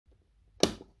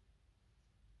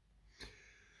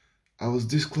I was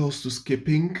this close to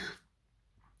skipping,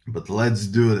 but let's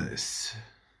do this.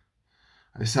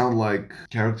 I sound like a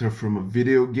character from a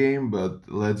video game, but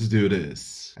let's do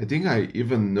this. I think I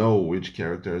even know which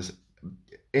characters.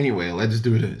 Anyway, let's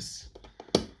do this.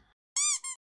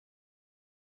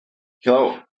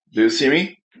 Hello, do you see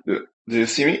me? Do you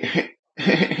see me?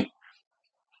 I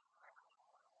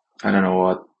don't know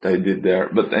what I did there,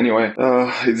 but anyway,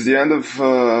 it's the end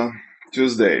of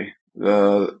Tuesday,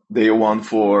 day one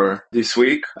for this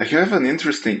week. I have an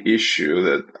interesting issue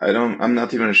that I'm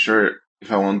not even sure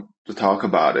if I want to talk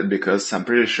about it because I'm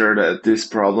pretty sure that this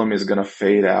problem is gonna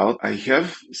fade out. I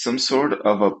have some sort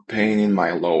of a pain in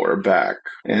my lower back,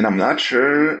 and I'm not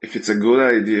sure if it's a good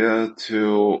idea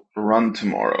to run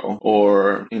tomorrow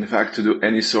or, in fact, to do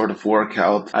any sort of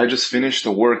workout. I just finished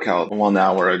a workout 1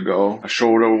 hour ago, a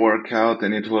shoulder workout,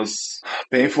 and it was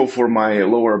painful for my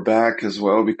lower back as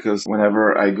well because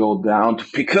whenever I go down to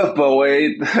pick up a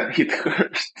weight, it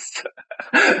hurts.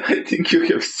 I think you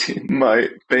have seen my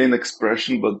pain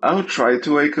expression, but I'll try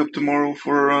to wake up tomorrow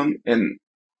for a run, and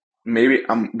maybe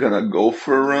I'm gonna go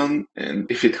for a run, and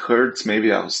if it hurts,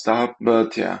 maybe I'll stop.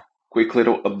 But yeah, quick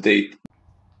little update.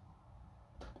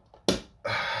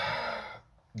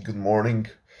 Good morning.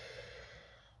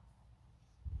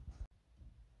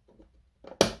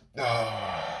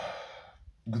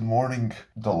 Good morning.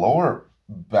 The lower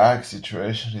back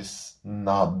situation is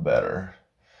not better.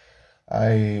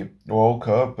 I woke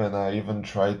up and I even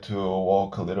tried to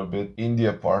walk a little bit in the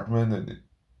apartment, and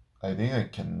I think I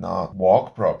cannot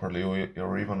walk properly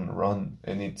or even run.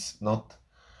 And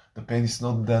the pain is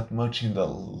not that much in the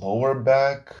lower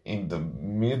back, in the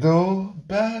middle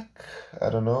back. I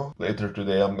don't know. Later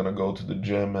today I'm gonna go to the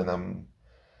gym and I'm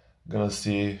gonna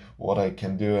see what I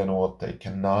can do and what I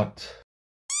cannot.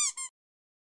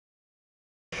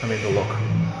 I'm in the locker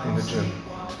room in the gym,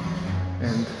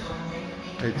 and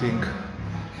I think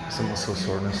some muscle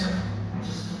soreness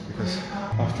because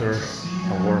after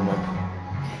a warm-up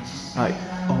I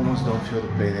almost don't feel the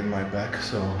pain in my back,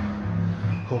 so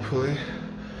hopefully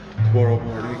tomorrow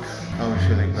morning I'll be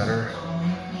feeling better.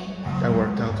 I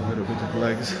worked out a little bit of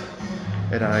legs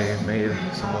and I made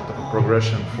somewhat of a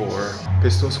progression for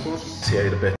pistol squat. See, I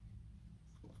ate a bit.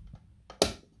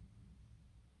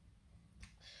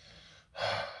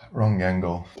 Wrong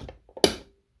angle.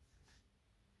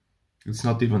 It's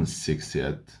not even 6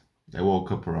 yet. I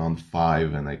woke up around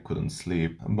 5 and I couldn't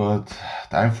sleep. But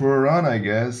time for a run, I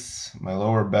guess. My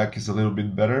lower back is a little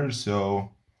bit better, so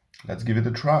let's give it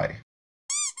a try.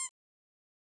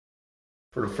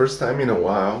 For the first time in a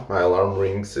while, my alarm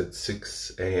rings at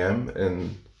 6 a.m.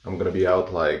 and I'm gonna be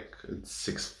out like at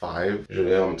 6:05.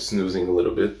 Usually I'm snoozing a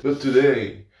little bit, but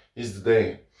today is the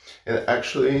day. And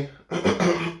actually,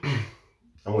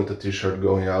 I'm with a t-shirt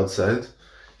going outside.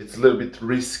 It's a little bit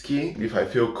risky. If I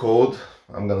feel cold,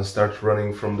 I'm gonna start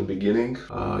running from the beginning.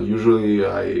 Usually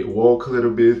I walk a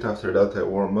little bit, after that I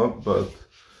warm up, but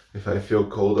if I feel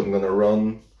cold, I'm gonna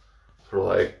run for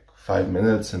like 5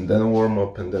 minutes and then warm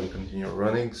up and then continue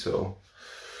running. So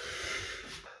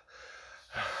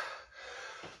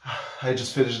I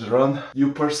just finished the run.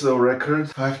 New personal record,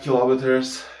 5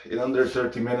 kilometers in under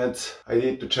 30 minutes. I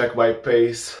need to check my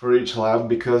pace for each lap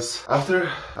because after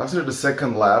the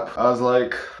second lap, I was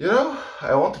like, you know,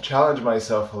 I want to challenge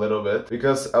myself a little bit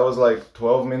because I was like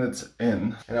 12 minutes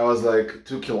in and I was like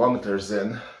 2 kilometers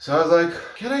in. So I was like,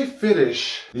 can I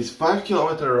finish this 5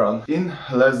 kilometer run in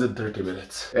less than 30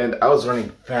 minutes? And I was running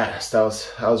fast. I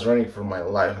was running for my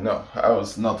life. No, I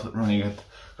was not running at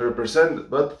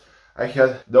 100%, but I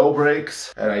had no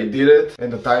breaks and I did it,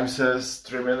 and the time says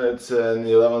 3 minutes and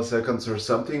 11 seconds or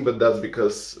something, but that's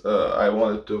because I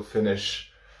wanted to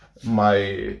finish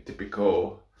my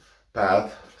typical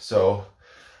path. So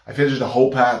I finished the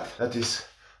whole path. That is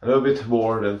a little bit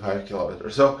more than 5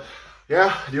 kilometers. So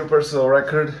yeah, new personal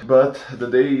record, but the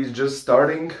day is just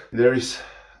starting. There is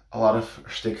a lot of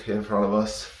shtick in front of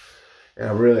us and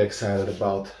I'm really excited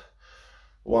about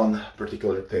one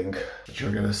particular thing that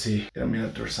you're gonna see in a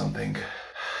minute or something.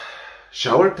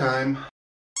 Shower time.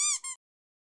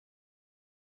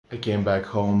 I came back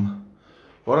home.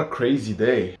 What a crazy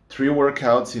day. 3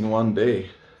 workouts in one day.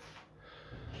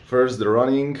 First the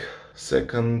running,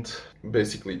 second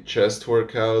basically chest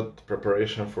workout,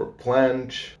 preparation for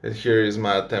planche, and here is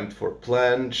my attempt for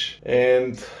planche,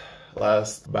 and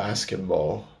last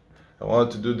basketball. I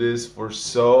wanted to do this for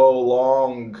so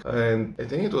long and I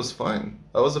think it was fine.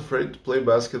 I was afraid to play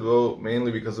basketball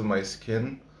mainly because of my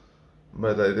skin,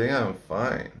 but I think I'm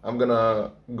fine. I'm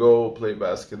gonna go play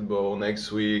basketball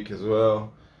next week as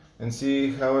well and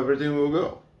see how everything will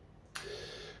go.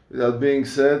 With that being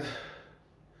said,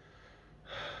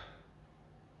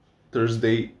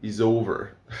 Thursday is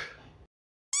over.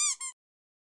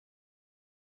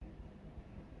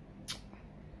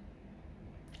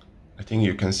 I think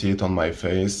you can see it on my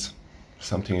face.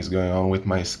 Something is going on with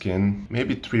my skin.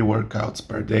 Maybe 3 workouts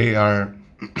per day are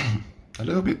a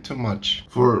little bit too much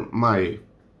for my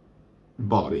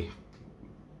body.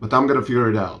 But I'm gonna figure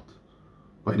it out.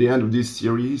 By the end of this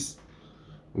series,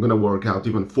 I'm gonna work out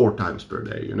even 4 times per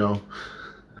day, you know?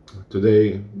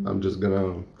 Today, I'm just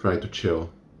gonna try to chill.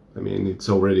 I mean, it's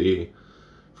already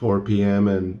 4 p.m.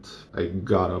 and I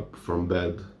got up from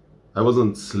bed. I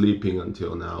wasn't sleeping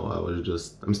until now.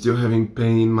 I'm still having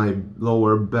pain in my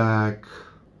lower back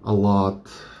a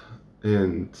lot,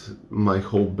 and my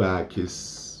whole back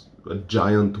is a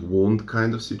giant wound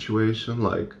kind of situation.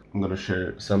 Like, I'm gonna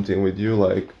share something with you,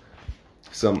 like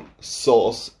some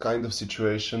sauce kind of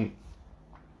situation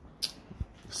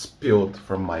spilled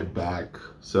from my back.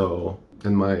 So,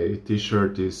 and my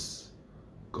t-shirt is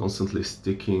constantly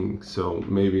sticking, so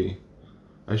maybe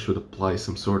I should apply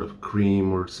some sort of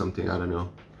cream or something, I don't know.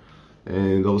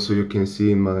 And also you can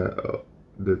see in my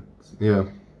yeah,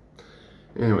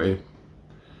 anyway,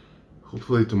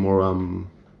 hopefully tomorrow I'm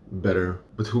better,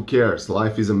 but who cares?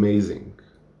 Life is amazing.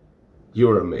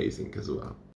 You're amazing as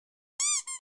well.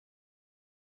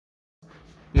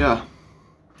 Yeah,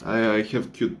 I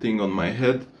have cute thing on my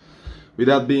head. With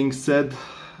that being said,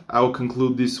 I'll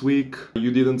conclude this week.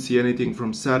 You didn't see anything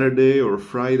from Saturday or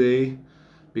Friday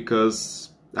because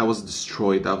I was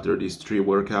destroyed after these 3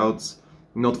 workouts.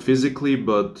 Not physically,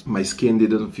 but my skin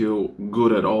didn't feel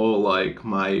good at all. Like,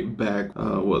 my back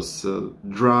was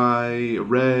dry,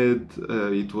 red,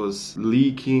 it was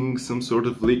leaking some sort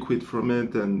of liquid from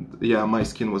it, and yeah, my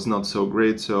skin was not so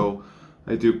great, so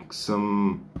I took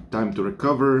some time to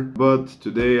recover. But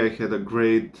today I had a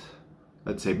great,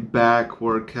 let's say, back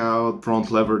workout. Front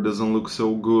lever doesn't look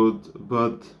so good,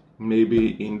 but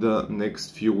maybe in the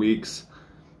next few weeks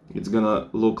it's gonna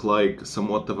look like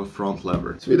somewhat of a front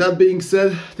lever. So with that being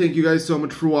said, thank you guys so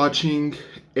much for watching,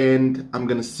 and I'm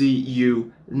gonna see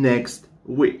you next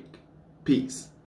week. Peace.